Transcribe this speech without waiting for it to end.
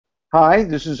Hi,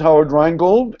 this is Howard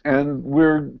Rheingold, and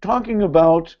we're talking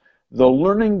about the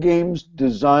Learning Games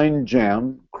Design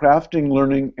Jam, Crafting,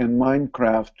 Learning, and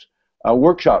Minecraft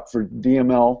workshop for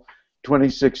DML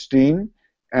 2016.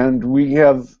 And we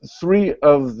have three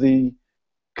of the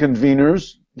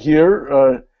conveners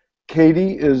here.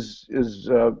 Katie is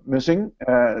missing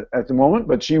at the moment,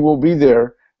 but she will be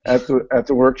there at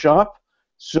the workshop.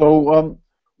 So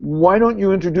why don't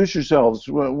you introduce yourselves?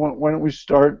 Why don't we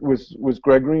start with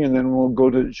Gregory, and then we'll go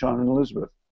to Sean and Elizabeth.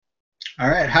 All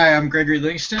right. Hi, I'm Gregory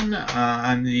Livingston.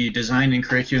 I'm the design and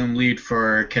curriculum lead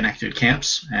for Connected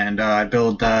Camps, and I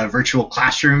build virtual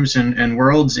classrooms and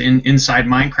worlds inside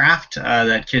Minecraft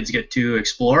that kids get to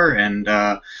explore and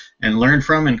learn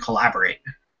from and collaborate.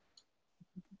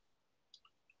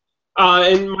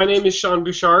 And my name is Sean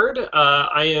Bouchard.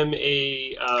 I am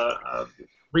a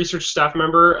research staff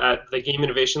member at the Game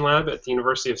Innovation Lab at the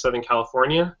University of Southern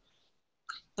California.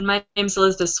 And my name is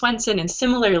Elizabeth Swensen, and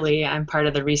similarly, I'm part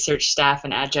of the research staff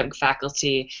and adjunct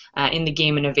faculty in the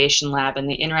Game Innovation Lab and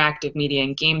the Interactive Media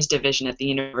and Games Division at the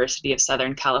University of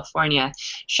Southern California.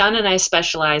 Sean and I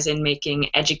specialize in making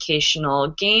educational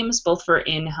games, both for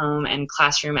in-home and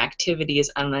classroom activities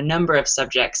on a number of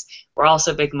subjects. We're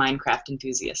also big Minecraft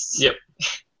enthusiasts. Yep.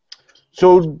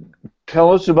 So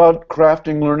tell us about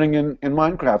crafting, learning, in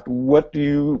Minecraft. What do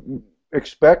you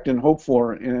expect and hope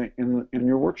for in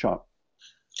your workshop?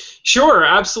 Sure,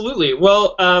 absolutely.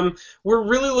 Well, we're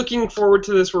really looking forward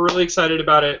to this. We're really excited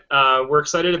about it. We're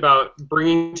excited about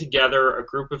bringing together a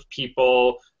group of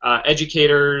people,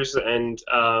 educators and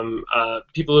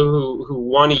people who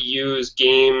want to use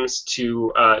games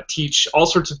to teach all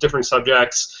sorts of different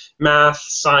subjects: math,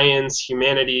 science,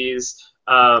 humanities.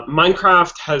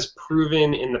 Minecraft has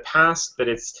proven in the past that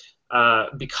it's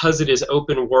because it is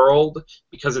open world,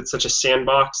 because it's such a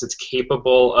sandbox, it's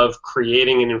capable of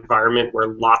creating an environment where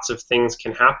lots of things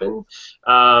can happen.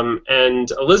 And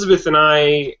Elizabeth and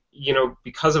I,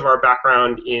 because of our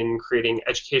background in creating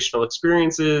educational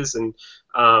experiences and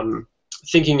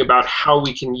thinking about how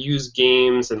we can use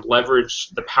games and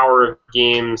leverage the power of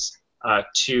games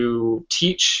to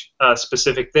teach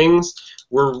specific things,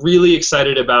 we're really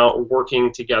excited about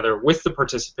working together with the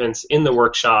participants in the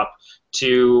workshop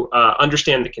to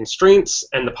understand the constraints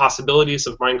and the possibilities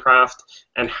of Minecraft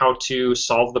and how to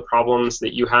solve the problems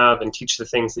that you have and teach the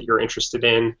things that you're interested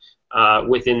in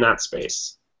within that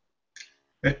space.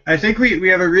 I think we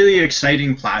have a really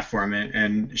exciting platform,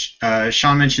 and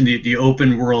Sean mentioned the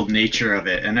open world nature of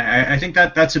it, and I think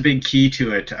that's a big key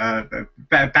to it.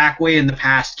 Back way in the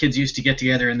past, kids used to get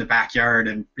together in the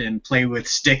backyard and play with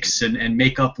sticks and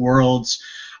make up worlds,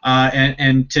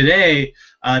 and today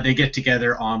they get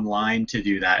together online to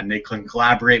do that, and they can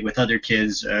collaborate with other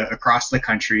kids across the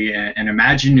country and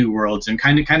imagine new worlds and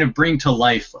kind of bring to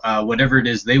life whatever it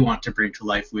is they want to bring to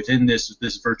life within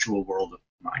this virtual world of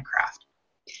Minecraft.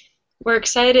 We're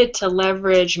excited to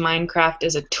leverage Minecraft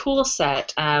as a tool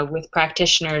set with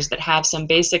practitioners that have some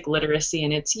basic literacy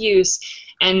in its use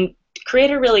and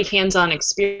create a really hands-on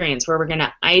experience where we're going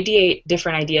to ideate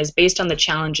different ideas based on the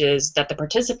challenges that the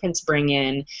participants bring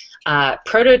in,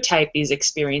 prototype these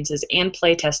experiences, and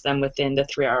play test them within the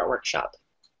 3-hour workshop.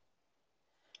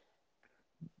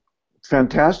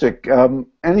 Fantastic.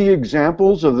 Any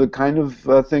examples of the kind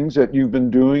of things that you've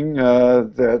been doing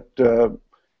that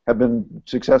have been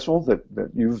successful, that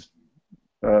you've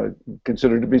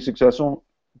considered to be successful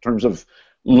in terms of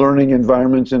learning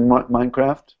environments in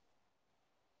Minecraft?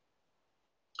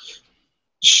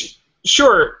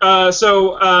 Sure.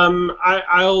 So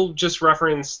I'll just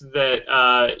reference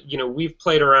that we've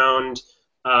played around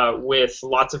with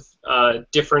lots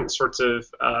of different sorts of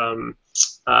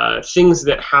things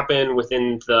that happen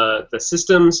within the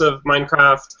systems of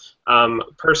Minecraft.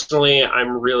 Personally,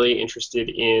 I'm really interested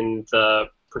in the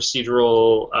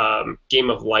procedural game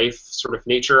of life sort of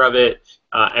nature of it,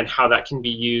 and how that can be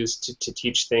used to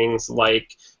teach things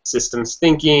like systems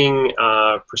thinking,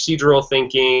 procedural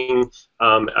thinking,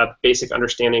 a basic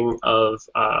understanding of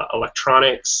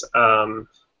electronics,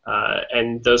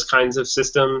 and those kinds of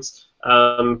systems.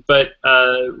 But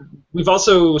we've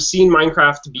also seen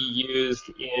Minecraft be used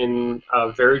in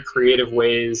very creative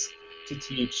ways to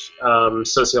teach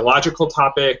sociological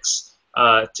topics,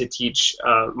 to teach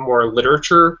more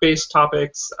literature-based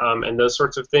topics, and those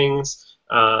sorts of things.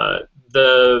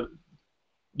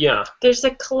 There's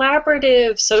a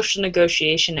collaborative social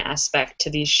negotiation aspect to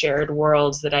these shared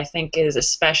worlds that I think is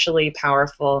especially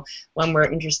powerful when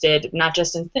we're interested not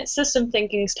just in system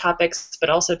thinking topics, but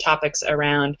also topics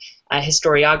around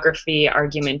historiography,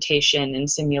 argumentation, and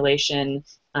simulation,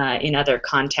 in other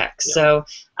contexts. So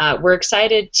we're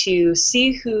excited to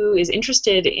see who is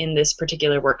interested in this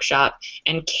particular workshop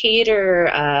and cater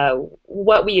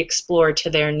what we explore to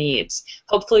their needs.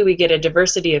 Hopefully we get a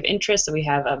diversity of interests, so we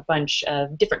have a bunch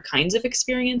of different kinds of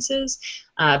experiences,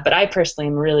 but I personally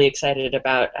am really excited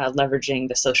about leveraging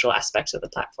the social aspects of the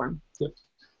platform. Yep.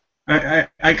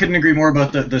 I couldn't agree more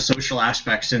about the social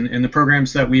aspects. In the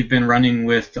programs that we've been running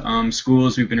with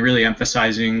schools, we've been really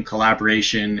emphasizing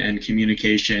collaboration and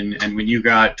communication. And when you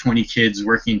got 20 kids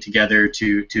working together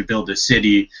to build a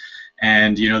city,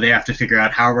 and they have to figure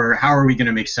out how are we going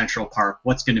to make Central Park,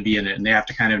 what's going to be in it, and they have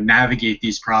to kind of navigate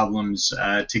these problems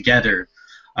together.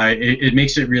 It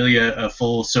makes it really a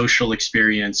full social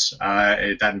experience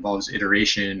that involves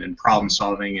iteration and problem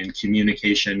solving and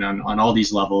communication on all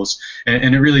these levels,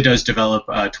 and it really does develop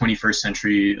 21st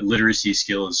century literacy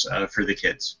skills for the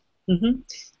kids. Mm-hmm.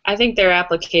 I think there are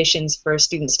applications for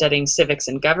students studying civics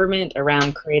and government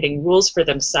around creating rules for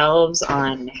themselves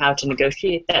on how to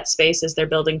negotiate that space as they're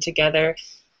building together.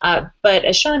 But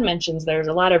as Sean mentions, there's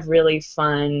a lot of really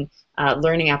fun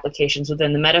learning applications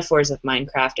within the metaphors of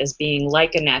Minecraft as being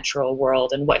like a natural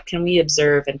world, and what can we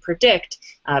observe and predict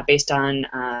based on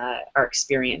our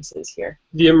experiences here.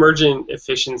 The emergent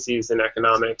efficiencies and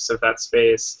economics of that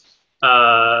space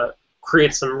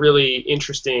create some really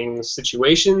interesting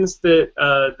situations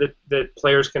that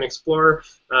players can explore,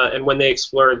 and when they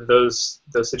explore those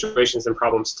situations and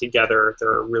problems together, there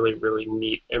are really, really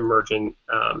neat emergent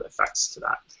effects to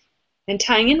that. And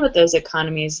tying in with those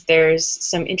economies, there's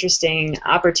some interesting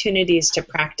opportunities to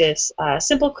practice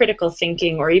simple critical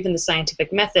thinking or even the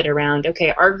scientific method around,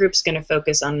 okay, our group's going to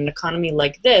focus on an economy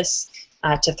like this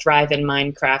to thrive in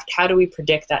Minecraft. How do we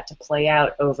predict that to play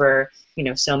out over,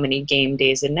 so many game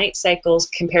days and night cycles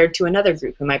compared to another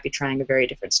group who might be trying a very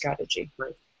different strategy?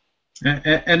 Right.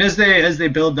 And as they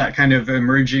build that kind of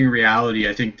emerging reality,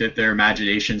 I think that their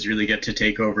imaginations really get to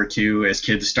take over too. As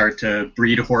kids start to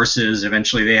breed horses,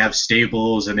 eventually they have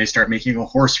stables and they start making a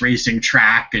horse racing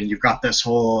track, and you've got this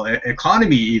whole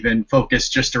economy even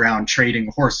focused just around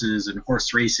trading horses and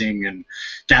horse racing and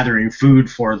gathering food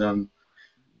for them.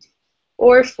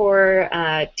 Or for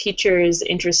teachers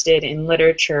interested in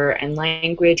literature and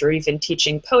language, or even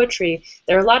teaching poetry,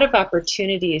 there are a lot of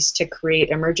opportunities to create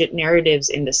emergent narratives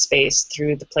in the space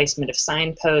through the placement of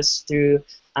signposts, through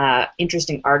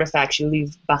interesting artifacts you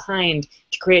leave behind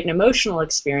to create an emotional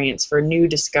experience for new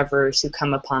discoverers who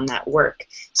come upon that work.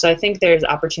 So I think there's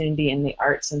opportunity in the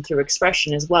arts and through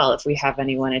expression as well if we have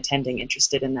anyone attending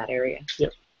interested in that area.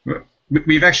 Yep.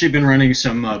 We've actually been running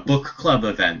some book club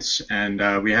events,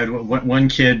 and we had one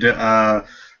kid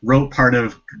wrote part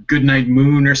of Goodnight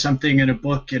Moon or something in a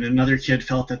book, and another kid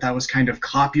felt that was kind of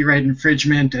copyright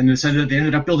infringement, and they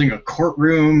ended up building a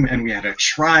courtroom, and we had a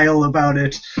trial about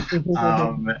it,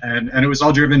 and it was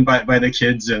all driven by the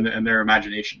kids and their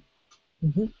imagination.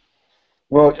 Mm-hmm.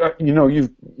 Well,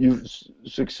 you've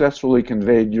successfully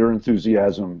conveyed your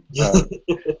enthusiasm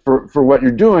for what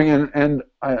you're doing, and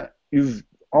you've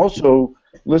also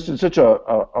listed such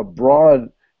a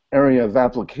broad area of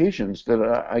applications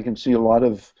that I can see a lot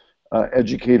of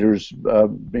educators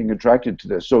being attracted to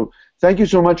this. So thank you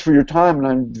so much for your time, and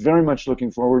I'm very much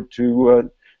looking forward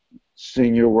to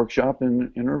seeing your workshop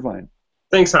in Irvine.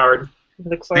 Thanks, Howard. I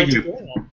look forward to doing it.